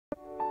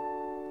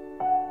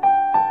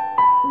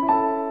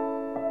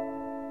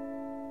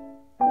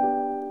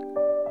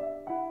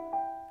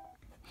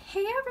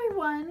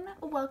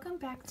welcome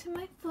back to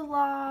my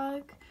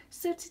vlog.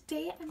 So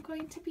today I'm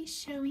going to be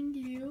showing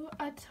you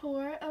a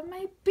tour of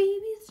my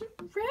baby's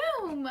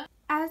room.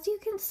 As you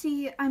can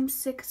see, I'm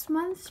 6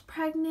 months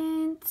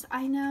pregnant.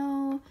 I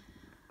know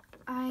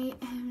I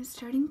am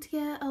starting to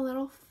get a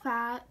little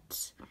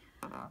fat,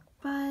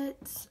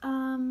 but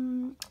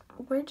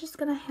we're just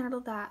gonna handle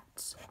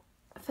that.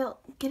 Phil,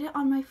 get it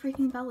on my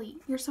freaking belly.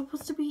 You're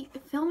supposed to be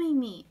filming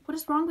me. What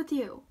is wrong with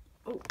you?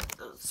 Oh,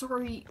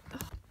 sorry.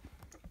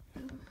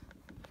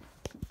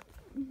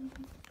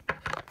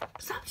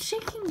 Stop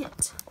shaking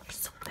it. You're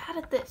so bad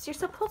at this. You're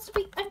supposed to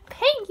be, I'm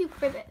paying you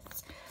for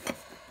this.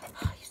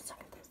 Oh, you suck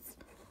at this.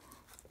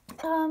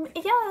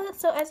 Yeah,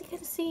 so as you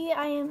can see,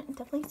 I am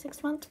definitely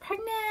 6 months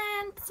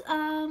pregnant.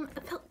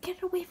 Phil, get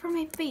it away from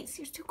my face.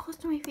 You're too close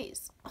to my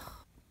face. Ugh.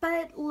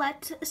 But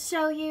let's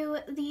show you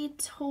the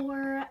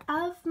tour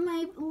of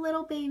my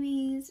little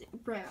baby's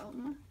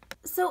room.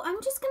 So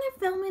I'm just gonna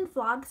film in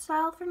vlog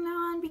style from now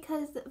on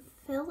because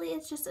Phil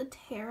is just a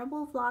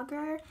terrible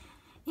vlogger.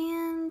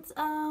 And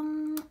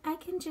I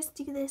can just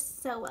do this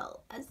so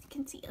well, as you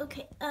can see.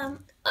 Okay, oh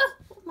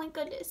my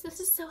goodness,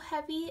 this is so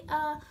heavy.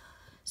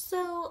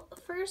 So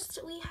first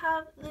we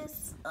have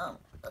this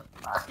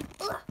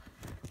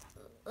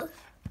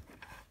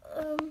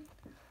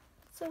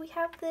so we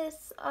have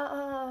this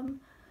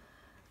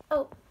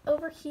oh,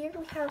 over here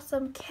we have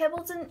some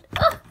kibbles and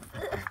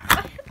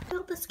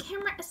Phil, this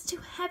camera is too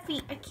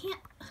heavy. I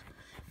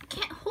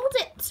can't hold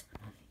it.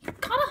 You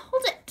gotta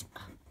hold it.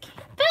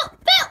 Phil,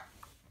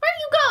 where are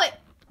you going?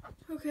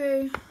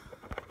 Okay.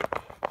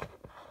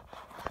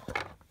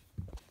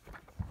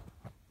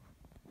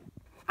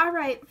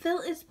 Alright, Phil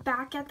is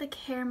back at the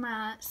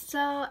camera.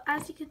 So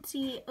as you can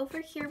see, over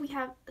here we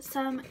have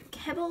some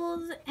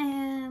kibbles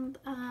and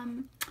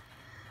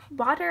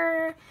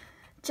water,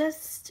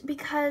 just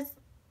because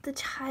the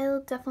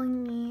child definitely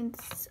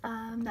needs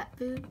that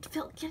food.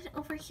 Phil, get it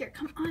over here.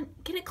 Come on,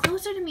 get it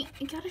closer to me.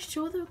 I gotta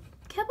show the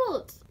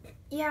kibbles.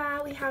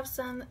 Yeah, we have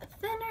some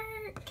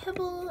thinner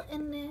kibble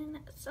and then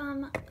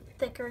some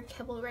thicker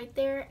kibble right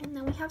there. And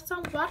then we have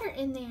some water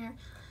in there.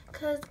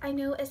 Because I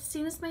know as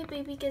soon as my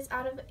baby gets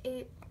out of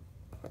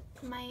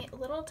my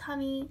little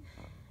tummy,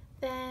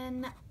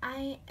 then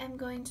I am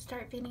going to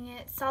start feeding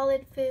it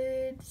solid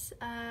foods.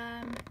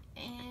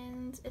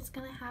 And it's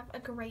going to have a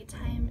great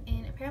time.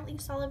 And apparently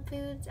solid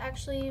foods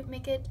actually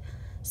make it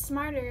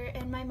smarter.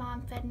 And my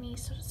mom fed me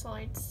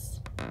solid foods.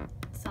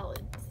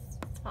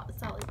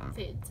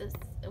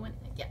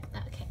 Yeah,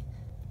 okay.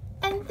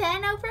 And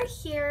then over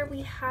here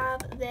we have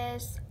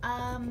this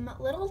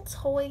little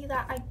toy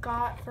that I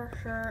got for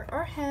her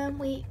or him.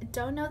 We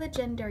don't know the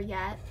gender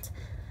yet.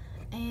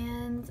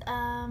 And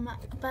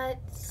but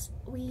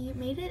we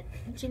made it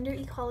gender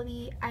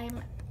equality.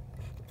 I'm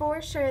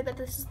for sure that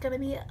this is gonna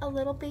be a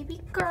little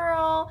baby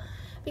girl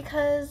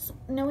because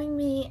knowing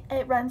me,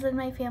 it runs in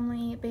my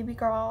family, baby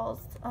girls.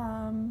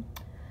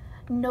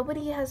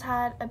 Nobody has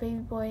had a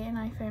baby boy in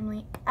my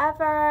family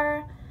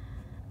ever.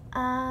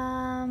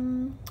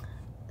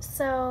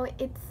 So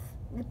it's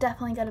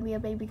definitely gonna be a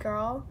baby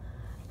girl,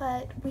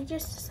 but we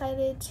just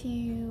decided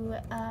to,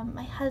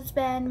 my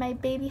husband, my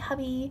baby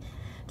hubby,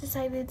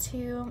 decided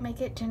to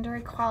make it gender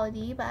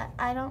equality, but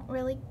I don't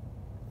really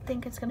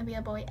think it's gonna be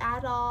a boy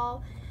at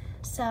all.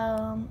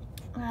 So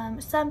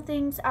some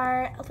things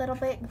are a little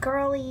bit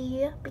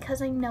girly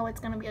because I know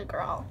it's gonna be a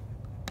girl.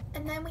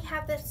 And then we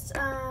have this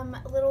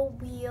little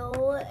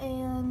wheel,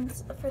 and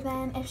for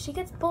then if she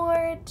gets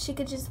bored, she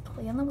could just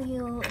play on the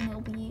wheel and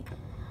it'll be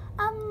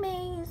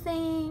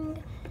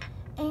amazing.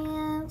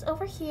 And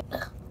over here,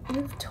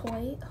 move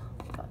toy. Oh,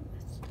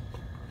 goodness.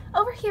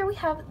 Over here we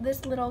have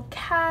this little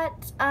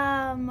cat,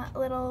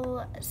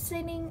 little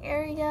sitting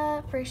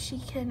area where she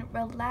can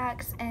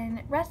relax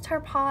and rest her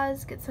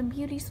paws, get some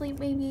beauty sleep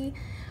maybe.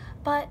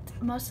 But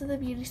most of the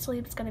beauty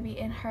sleep is gonna be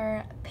in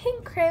her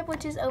pink crib,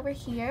 which is over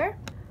here.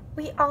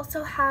 We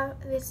also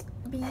have this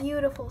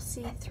beautiful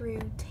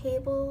see-through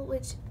table,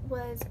 which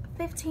was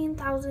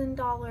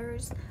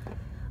 $15,000.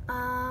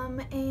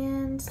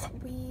 And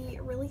we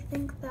really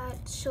think that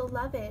she'll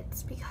love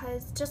it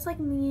because just like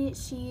me,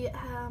 she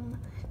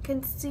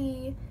can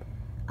see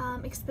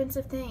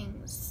expensive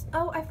things.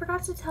 Oh, I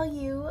forgot to tell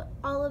you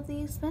all of the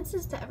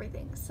expenses to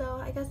everything,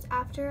 so I guess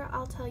after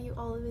I'll tell you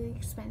all of the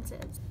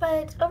expenses.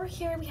 But over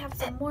here we have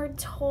some more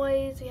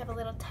toys. We have a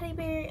little teddy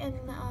bear and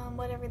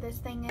whatever this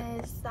thing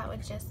is that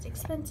was just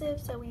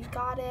expensive, so we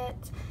got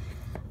it.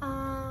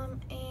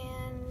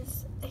 And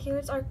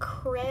here's our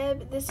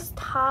crib. This is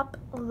top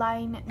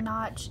line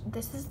notch.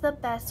 This is the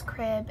best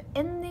crib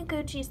in the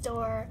Gucci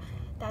store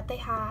that they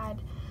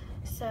had,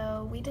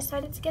 so we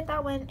decided to get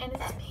that one, and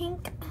it's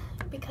pink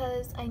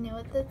because I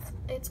know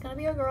it's gonna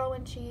be a girl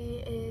when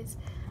she is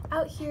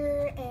out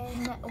here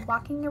and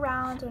walking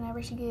around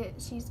whenever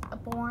she's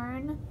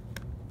born.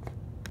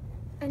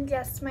 And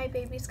yes, my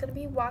baby's gonna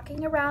be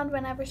walking around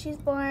whenever she's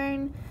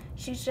born.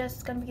 She's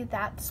just gonna be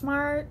that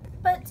smart.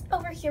 But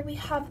over here we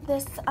have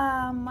this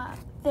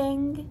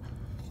thing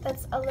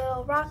that's a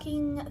little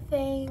rocking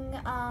thing.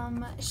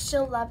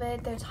 She'll love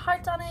it. There's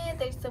hearts on it.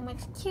 There's so much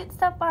cute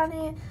stuff on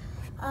it.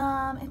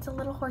 It's a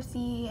little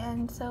horsey,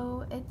 and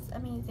so it's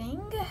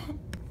amazing.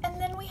 And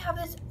then we have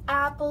this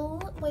apple,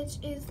 which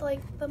is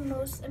like the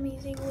most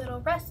amazing little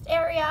rest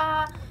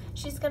area.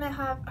 She's gonna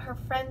have her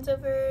friends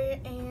over,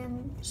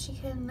 and she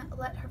can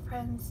let her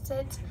friends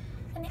sit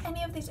in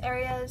any of these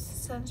areas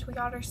since we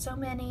got her so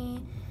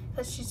many,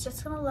 because she's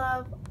just gonna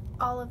love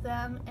all of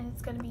them, and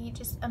it's gonna be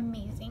just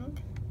amazing.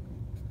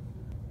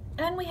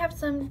 And we have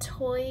some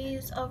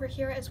toys over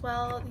here as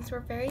well. These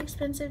were very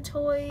expensive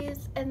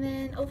toys. And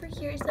then over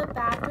here is the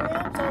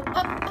bathroom. So,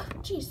 oh,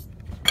 jeez.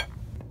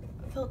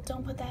 Phil,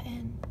 don't put that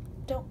in.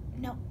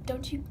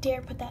 Don't you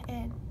dare put that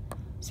in. I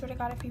swear to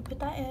God, if you put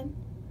that in.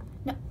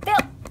 No, Phil!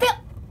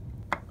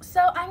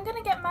 So I'm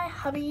gonna get my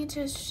hubby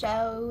to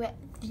show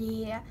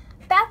the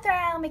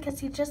bathroom because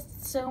he's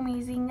just so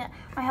amazing.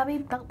 My hubby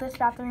built this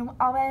bathroom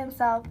all by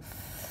himself.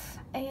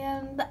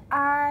 And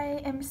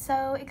I am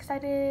so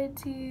excited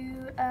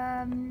to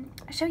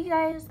show you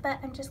guys, but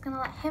I'm just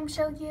gonna let him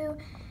show you.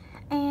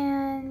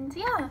 And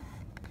yeah,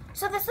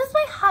 so this is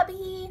my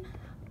hubby.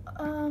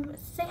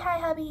 Say hi,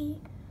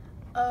 hubby.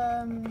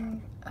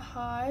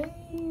 Hi.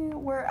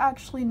 We're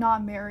actually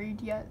not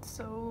married yet,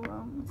 so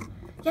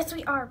Yes,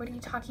 we are. What are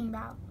you talking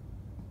about?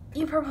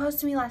 You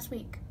proposed to me last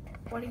week.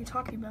 what are you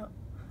talking about?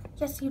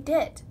 Yes, you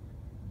did.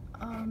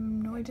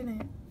 No, I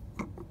didn't.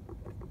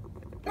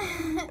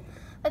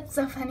 That's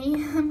so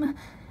funny.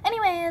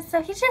 Anyways,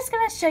 so he's just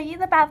gonna show you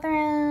the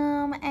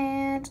bathroom,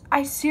 and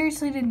I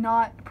seriously did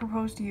not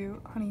propose to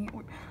you, honey.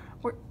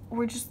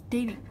 We're just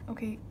dating,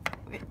 okay?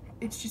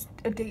 It's just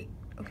a date,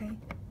 okay?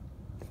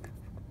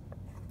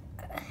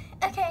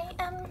 Okay,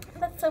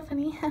 that's so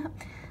funny.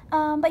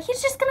 But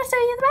he's just gonna show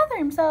you the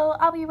bathroom, so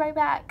I'll be right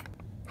back.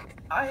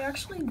 I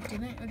actually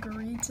didn't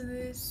agree to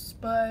this,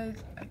 but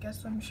I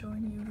guess I'm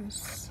showing you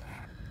this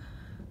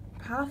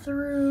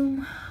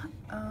bathroom.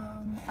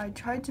 I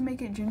tried to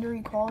make it gender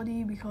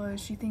equality because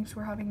she thinks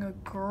we're having a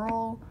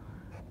girl,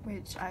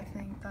 which I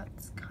think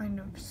that's kind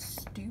of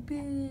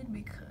stupid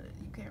because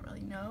you can't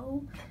really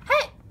know.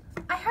 Hey,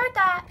 I heard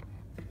that.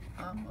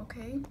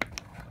 Okay.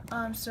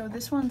 So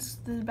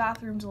the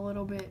bathroom's a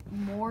little bit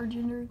more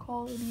gender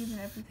equality than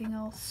everything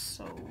else,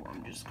 so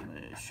I'm just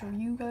gonna show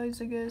you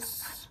guys, I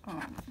guess.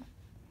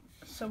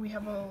 So we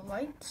have a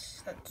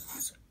light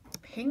that's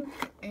pink,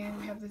 and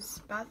we have this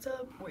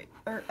bathtub. Wait,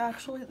 or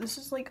actually, this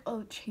is like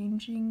a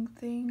changing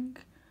thing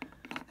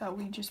that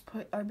we just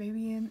put our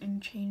baby in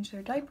and change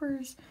their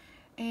diapers.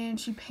 And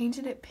she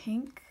painted it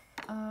pink,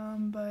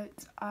 but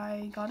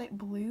I got it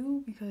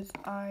blue because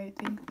I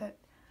think that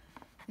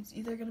it's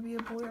either gonna be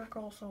a boy or a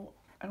girl. So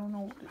I don't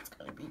know what it's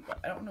gonna be, but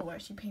I don't know why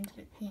she painted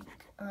it pink.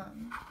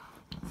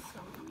 So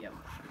yep.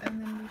 And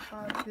then we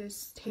have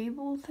this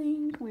table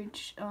thing,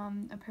 which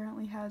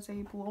apparently has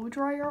a blow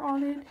dryer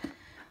on it,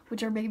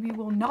 which our baby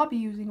will not be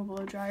using a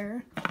blow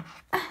dryer.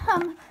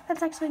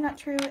 That's actually not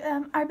true.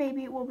 Our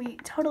baby will be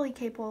totally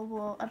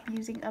capable of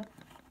using a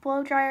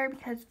blow dryer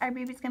because our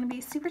baby's gonna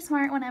be super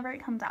smart whenever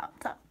it comes out.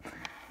 So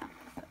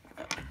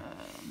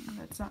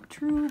that's not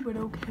true, but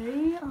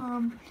okay.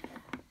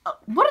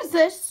 What is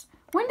this?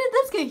 When did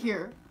this get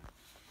here?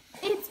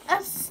 it's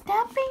a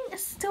stepping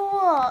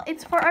stool.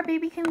 It's for our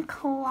baby can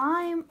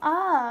climb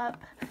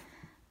up.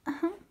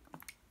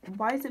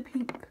 Why is it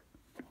pink?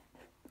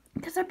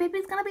 Because our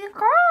baby's gonna be a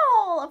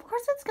girl. Of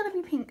course it's gonna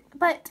be pink.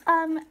 But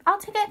I'll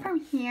take it from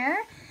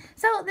here.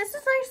 So this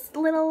is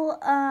our little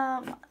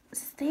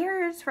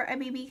stairs for our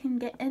baby can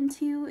get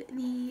into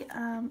the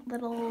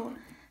little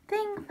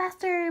thing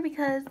faster,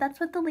 because that's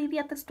what the lady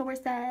at the store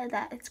said,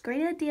 that it's a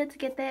great idea to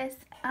get this.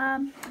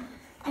 And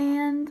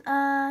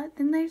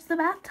then there's the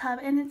bathtub,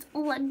 and it's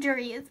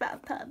luxurious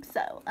bathtub.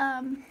 So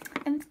and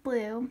it's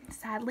blue,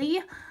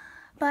 sadly.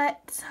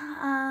 But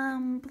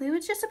blue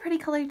is just a pretty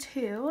color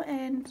too,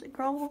 and a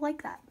girl will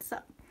like that. So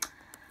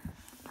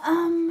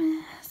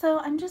so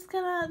I'm just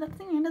gonna, that's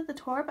the end of the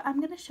tour, but I'm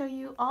gonna show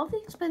you all the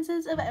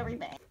expenses of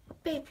everything.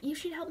 Babe, you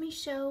should help me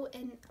show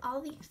in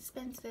all the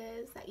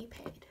expenses that you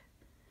paid.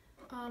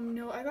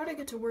 No, I gotta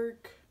get to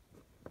work.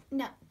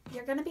 No,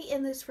 you're gonna be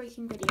in this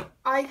freaking video.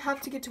 I have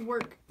to get to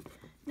work.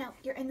 No,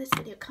 you're in this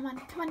video. Come on,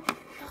 come on.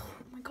 Oh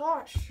my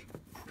gosh.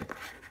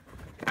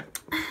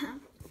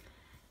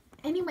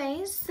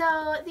 Anyways, so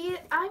I'm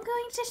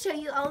going to show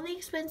you all the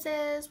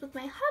expenses with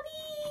my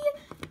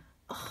hubby.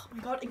 Oh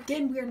my god,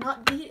 again, we are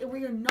not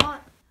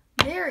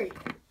married.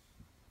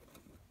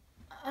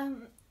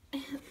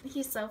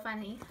 He's so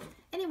funny.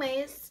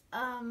 Anyways,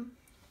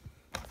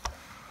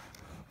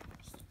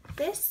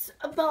 this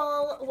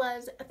bowl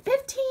was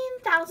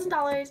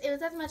 $15,000. It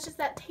was as much as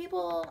that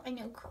table. I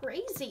know,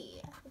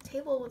 crazy. The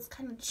table was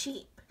kind of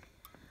cheap.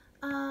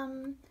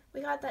 We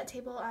got that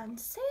table on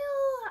sale.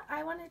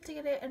 I wanted to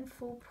get it in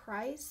full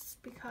price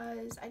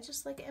because I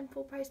just like it in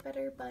full price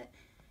better, but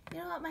you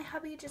know what, my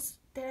hubby just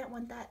didn't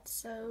want that,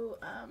 so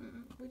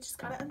we just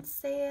got it on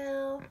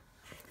sale.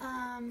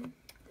 I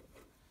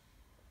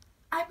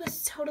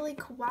was totally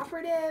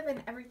cooperative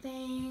and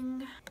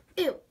everything.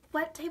 Ew,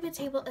 what type of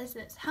table is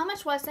this? How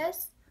much was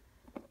this?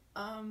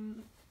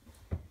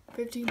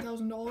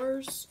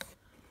 $15,000.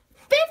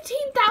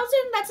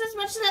 $15,000? That's as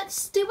much as that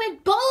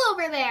stupid bull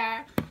over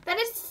there. That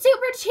is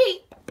super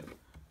cheap.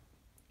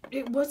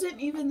 It wasn't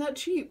even that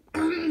cheap.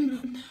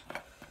 It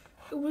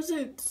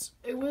wasn't.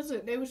 It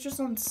was just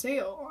on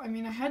sale. I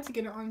mean, I had to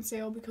get it on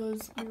sale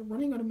because we were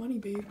running out of money,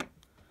 babe.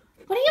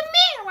 What do you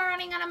mean we're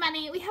running out of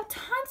money? We have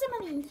tons of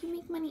money. You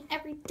make money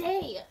every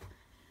day.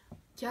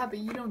 Yeah, but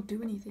you don't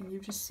do anything. You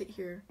just sit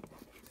here.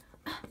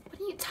 What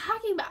are you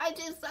talking about? I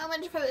do so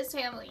much for this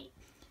family.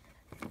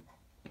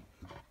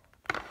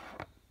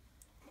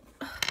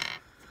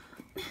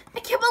 I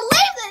can't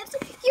believe this!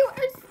 You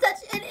are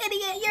such an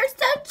idiot! You're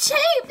so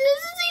cheap!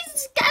 This is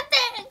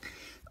disgusting!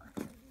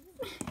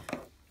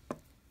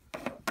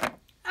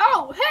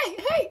 Oh,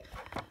 hey!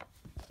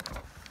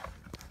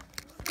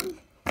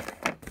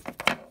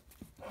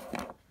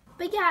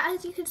 But yeah,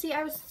 as you can see,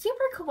 I was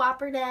super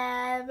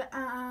cooperative,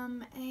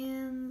 and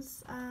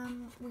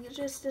we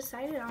just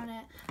decided on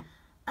it.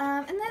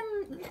 And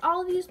then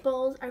all of these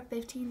bowls are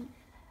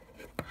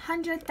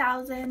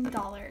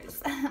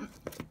 $1,500,000.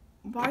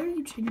 Why are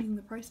you changing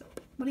the price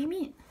up? What do you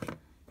mean?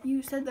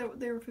 You said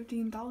that they were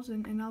 $15,000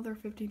 and now they're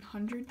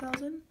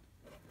 $1,500,000?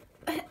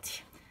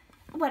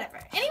 Whatever.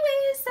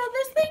 Anyways, so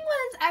this thing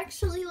was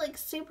actually like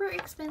super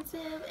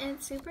expensive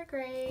and super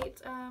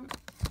great.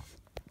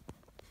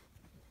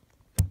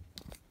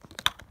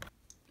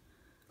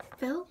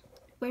 Phil,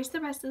 where's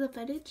the rest of the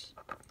footage?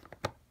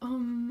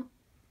 I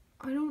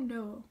don't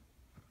know.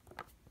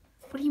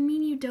 What do you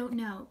mean you don't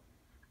know?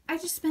 I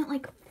just spent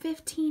like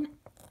 15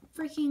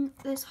 freaking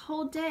this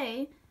whole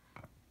day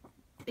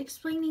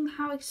explaining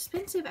how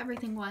expensive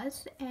everything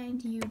was,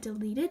 and you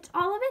deleted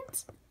all of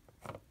it?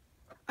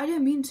 I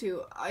didn't mean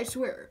to. I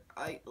swear.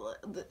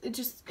 It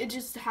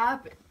just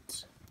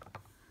happened.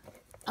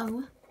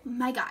 Oh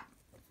my god.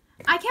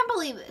 I can't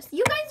believe this.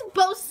 You guys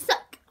both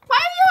suck. Why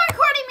are you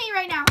recording me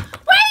right now?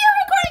 Why are you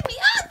recording me?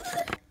 Ah!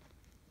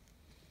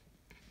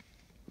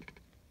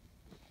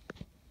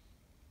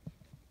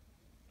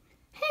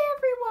 Hey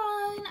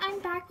everyone, I'm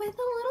back with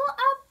a little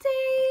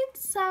update.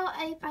 So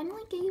I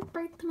finally gave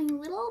birth to my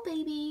little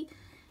baby,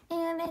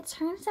 and it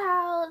turns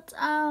out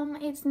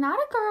it's not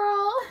a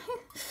girl.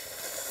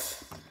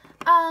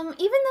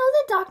 Even though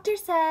the doctor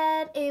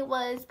said it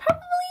was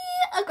probably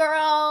a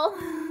girl.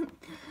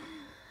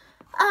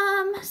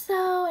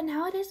 So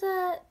now it is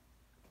a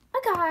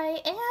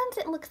guy, and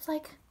it looks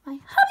like my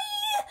hubby.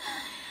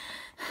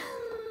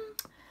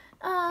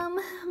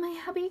 My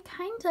hubby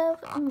kind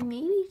of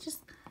maybe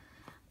just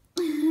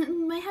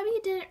my hubby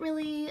didn't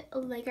really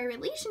like our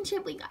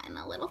relationship. We got in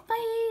a little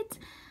fight.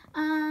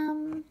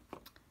 And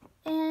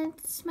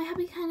my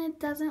hubby kind of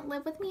doesn't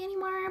live with me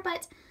anymore,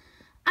 but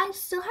I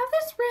still have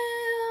this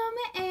room,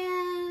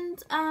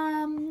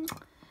 and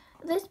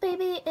this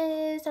baby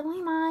is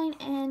definitely mine,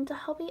 and the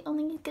hubby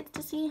only gets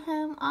to see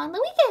him on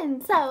the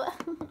weekends, so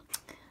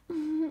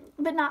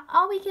but not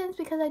all weekends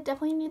because I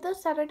definitely need those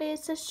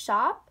Saturdays to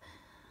shop.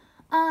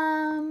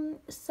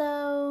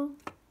 So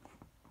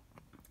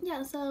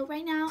yeah, so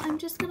right now I'm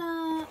just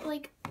gonna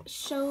like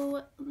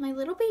show my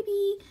little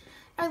baby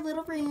our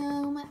little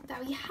room that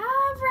we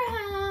have for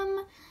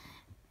him.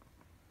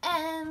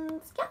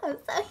 And yeah,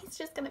 so he's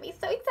just gonna be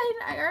so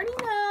excited. I already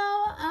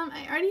know.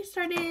 I already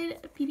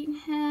started feeding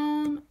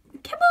him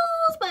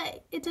kibbles,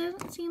 but it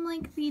doesn't seem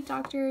like the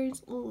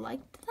doctors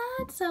liked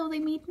that, so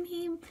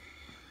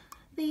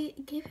they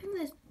gave him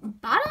this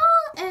bottle,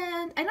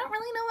 and I don't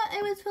really know what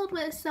it was filled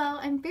with, so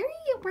I'm very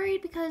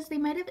worried because they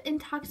might have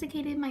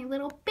intoxicated my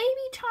little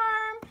baby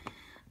charm.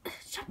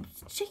 Stop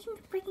shaking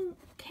the freaking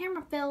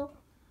camera, Phil.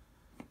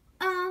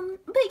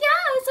 But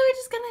yeah, so we're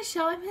just gonna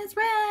show him his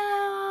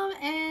room,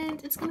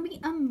 and it's gonna be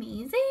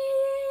amazing.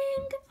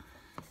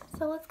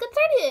 So let's get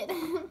started.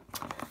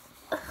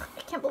 Ugh,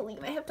 I can't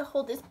believe I have to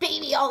hold this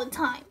baby all the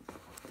time.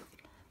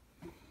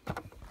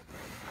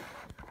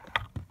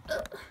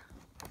 Ugh.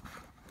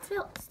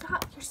 Phil,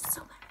 stop, you're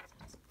so bad.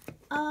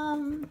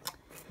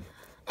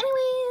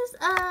 Anyways,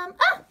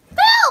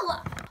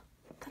 Phil!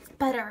 That's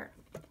better.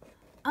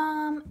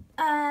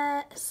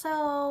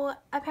 So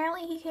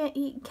apparently he can't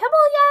eat kibble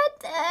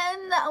yet,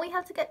 and we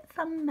have to get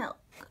some milk.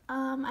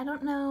 I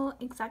don't know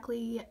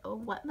exactly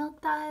what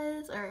milk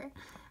does or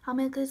how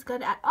milk is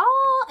good at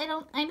all.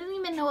 I didn't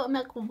even know what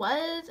milk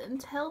was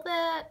until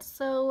that.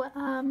 So,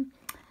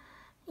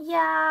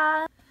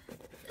 yeah.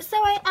 So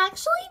I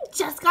actually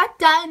just got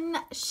done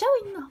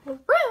showing the whole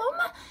room,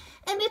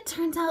 and it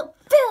turns out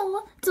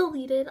Phil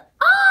deleted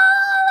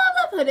all of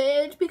the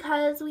footage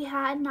because we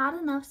had not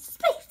enough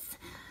space.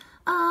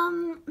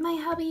 My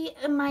hubby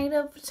might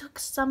have took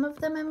some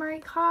of the memory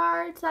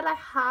cards that I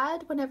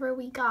had whenever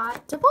we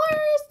got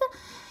divorced.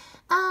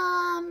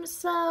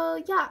 So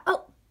yeah.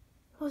 Oh,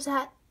 what was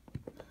that?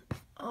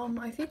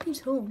 I think he's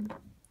home.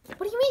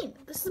 What do you mean?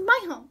 This is my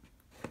home.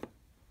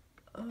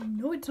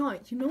 No it's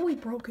not. You know we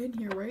broke in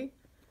here, right?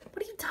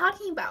 What are you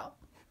talking about?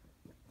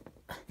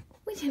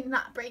 We did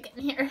not break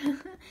in here.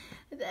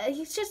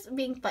 He's just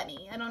being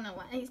funny. I don't know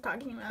what he's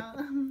talking about.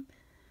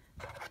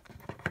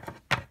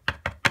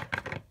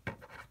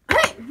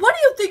 What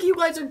do you think you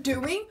guys are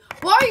doing?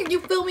 Why are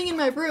you filming in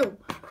my room?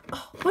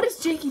 Oh, what is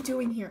Jakey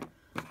doing here?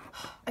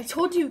 I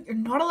told you you're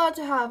not allowed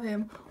to have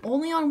him,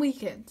 only on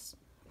weekends.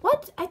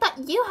 What? I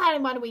thought you had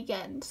him on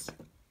weekends.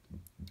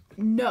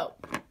 No.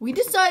 We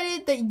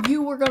decided that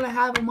you were gonna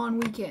have him on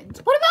weekends.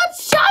 What about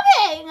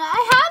shopping?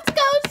 I have to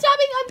go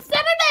shopping on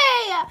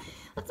Saturday.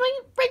 That's my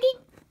freaking...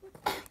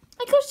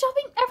 I go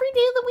shopping every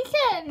day of the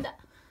weekend.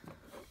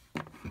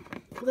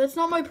 Well, that's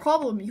not my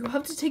problem. You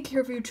have to take care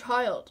of your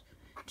child.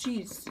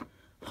 Jeez.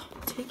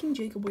 Taking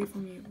Jake away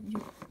from you.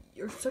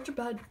 You're such a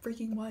bad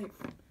freaking wife.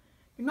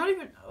 You're not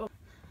even... Oh.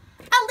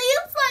 At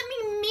least let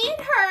me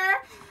meet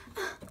her.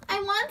 I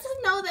want to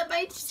know that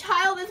my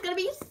child is going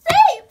to be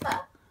safe.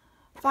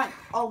 Fine,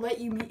 I'll let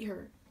you meet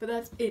her. But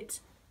that's it.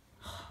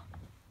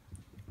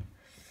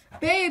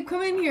 Babe,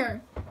 come in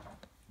here.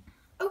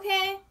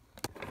 Okay.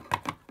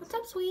 What's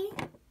up, sweetie?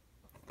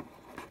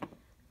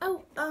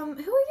 Oh, who are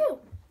you?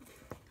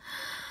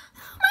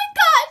 Oh my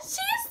god,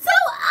 she's so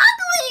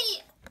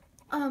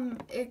ugly!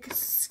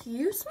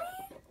 Excuse me?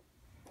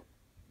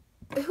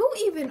 Who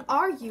even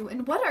are you,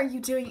 and what are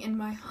you doing in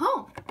my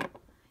home?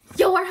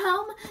 Your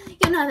home?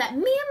 You know that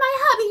me and my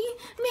hubby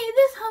made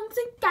this home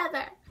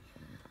together.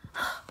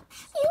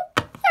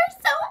 You're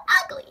so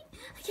ugly.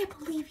 I can't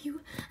believe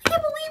you. I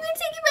can't believe you're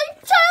taking my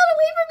child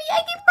away from me. I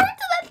gave birth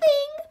to that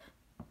thing.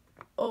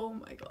 Oh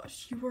my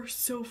gosh, you are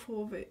so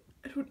full of it.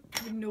 I don't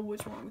even know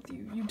what's wrong with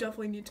you. You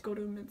definitely need to go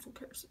to a mental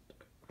care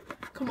center.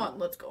 Come on,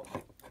 let's go.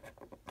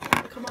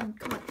 Come on.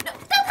 No,